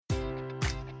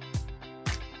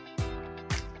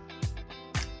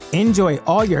Enjoy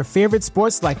all your favorite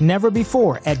sports like never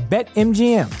before at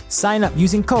BetMGM. Sign up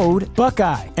using code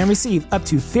Buckeye and receive up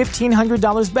to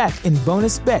 $1,500 back in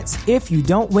bonus bets if you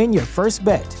don't win your first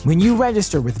bet. When you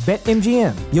register with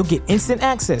BetMGM, you'll get instant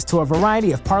access to a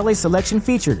variety of parlay selection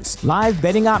features, live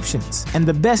betting options, and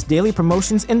the best daily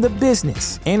promotions in the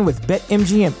business. And with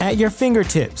BetMGM at your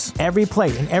fingertips, every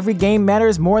play and every game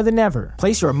matters more than ever.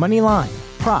 Place your money line,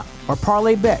 prop, or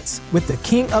parlay bets with the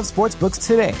king of sportsbooks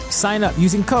today. Sign up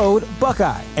using code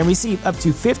Buckeye and receive up to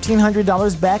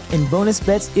 $1,500 back in bonus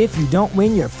bets if you don't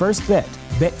win your first bet.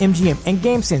 BetMGM and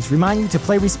GameSense remind you to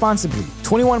play responsibly.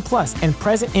 21 plus and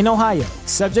present in Ohio,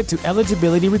 subject to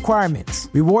eligibility requirements.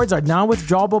 Rewards are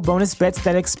non-withdrawable bonus bets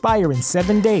that expire in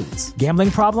 7 days. Gambling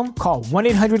problem? Call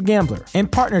 1-800-GAMBLER. In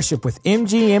partnership with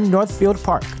MGM Northfield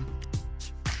Park.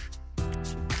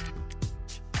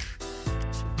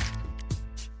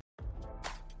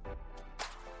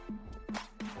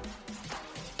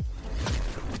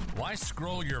 Why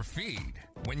scroll your feed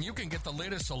when you can get the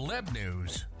latest celeb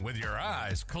news with your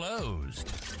eyes closed?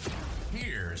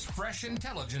 Here's fresh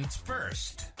intelligence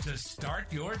first to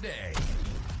start your day.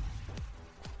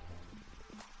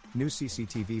 New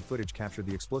CCTV footage captured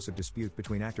the explosive dispute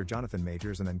between actor Jonathan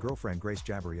Majors and then-girlfriend Grace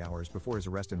Jabbery hours before his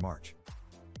arrest in March.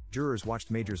 Jurors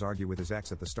watched Majors argue with his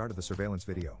ex at the start of the surveillance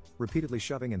video, repeatedly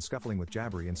shoving and scuffling with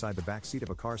Jabbery inside the back seat of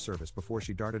a car service before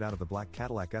she darted out of the black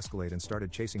Cadillac Escalade and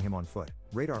started chasing him on foot,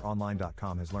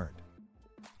 RadarOnline.com has learned.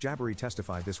 Jabbery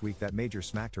testified this week that Majors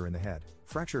smacked her in the head,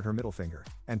 fractured her middle finger,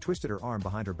 and twisted her arm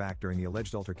behind her back during the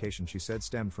alleged altercation she said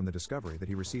stemmed from the discovery that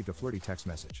he received a flirty text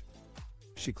message.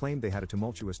 She claimed they had a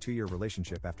tumultuous 2-year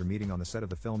relationship after meeting on the set of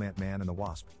the film Ant-Man and the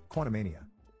Wasp: Quantumania.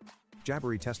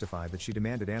 Jabbery testified that she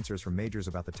demanded answers from Majors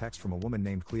about the text from a woman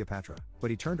named Cleopatra,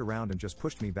 but he turned around and just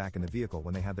pushed me back in the vehicle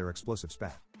when they had their explosive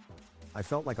spat. I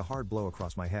felt like a hard blow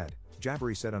across my head,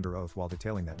 Jabbery said under oath while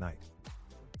detailing that night.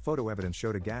 Photo evidence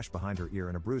showed a gash behind her ear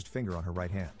and a bruised finger on her right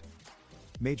hand.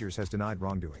 Majors has denied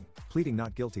wrongdoing, pleading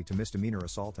not guilty to misdemeanor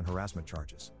assault and harassment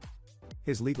charges.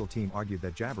 His legal team argued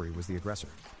that Jabbery was the aggressor.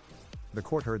 The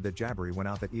court heard that Jabbery went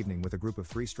out that evening with a group of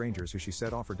 3 strangers who she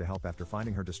said offered to help after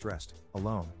finding her distressed,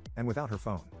 alone, and without her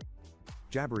phone.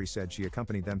 Jabbery said she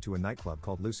accompanied them to a nightclub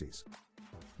called Lucy's.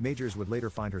 Majors would later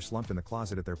find her slumped in the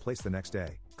closet at their place the next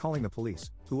day, calling the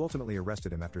police, who ultimately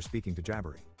arrested him after speaking to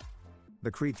Jabbery.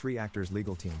 The Creed 3 actor's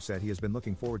legal team said he has been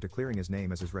looking forward to clearing his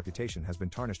name as his reputation has been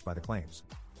tarnished by the claims.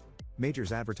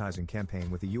 Majors' advertising campaign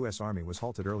with the U.S. Army was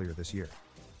halted earlier this year.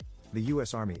 The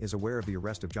U.S. Army is aware of the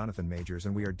arrest of Jonathan Majors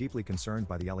and we are deeply concerned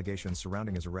by the allegations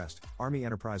surrounding his arrest, Army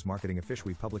Enterprise Marketing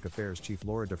Official Public Affairs Chief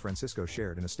Laura DeFrancisco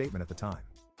shared in a statement at the time.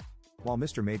 While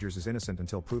Mr. Majors is innocent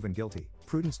until proven guilty,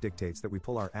 prudence dictates that we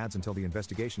pull our ads until the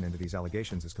investigation into these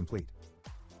allegations is complete.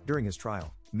 During his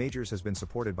trial, Majors has been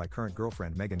supported by current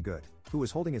girlfriend Megan Good, who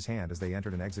was holding his hand as they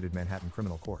entered and exited Manhattan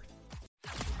criminal court.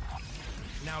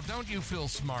 Now, don't you feel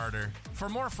smarter? For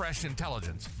more fresh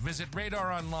intelligence, visit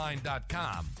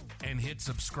RadarOnline.com and hit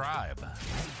subscribe.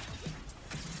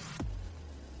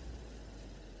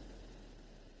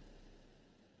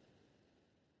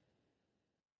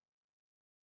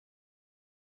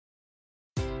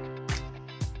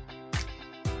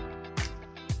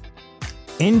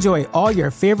 Enjoy all your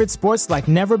favorite sports like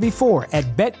never before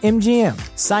at BetMGM.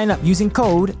 Sign up using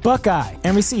code Buckeye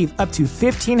and receive up to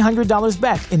 $1,500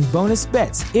 back in bonus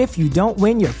bets if you don't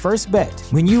win your first bet.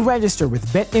 When you register with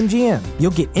BetMGM, you'll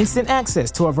get instant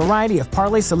access to a variety of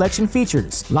parlay selection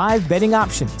features, live betting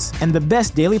options, and the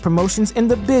best daily promotions in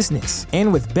the business.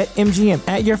 And with BetMGM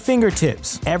at your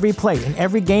fingertips, every play and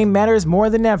every game matters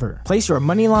more than ever. Place your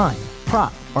money line,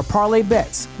 prop, or parlay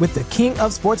bets with the king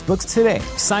of sportsbooks today.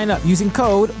 Sign up using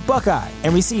code Buckeye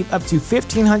and receive up to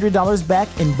 $1,500 back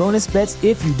in bonus bets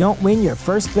if you don't win your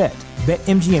first bet.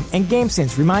 BetMGM and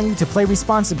GameSense remind you to play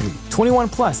responsibly. 21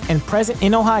 plus and present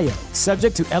in Ohio,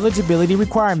 subject to eligibility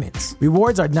requirements.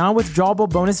 Rewards are non-withdrawable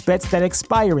bonus bets that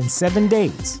expire in 7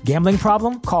 days. Gambling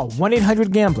problem? Call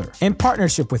 1-800-GAMBLER. In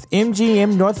partnership with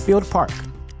MGM Northfield Park.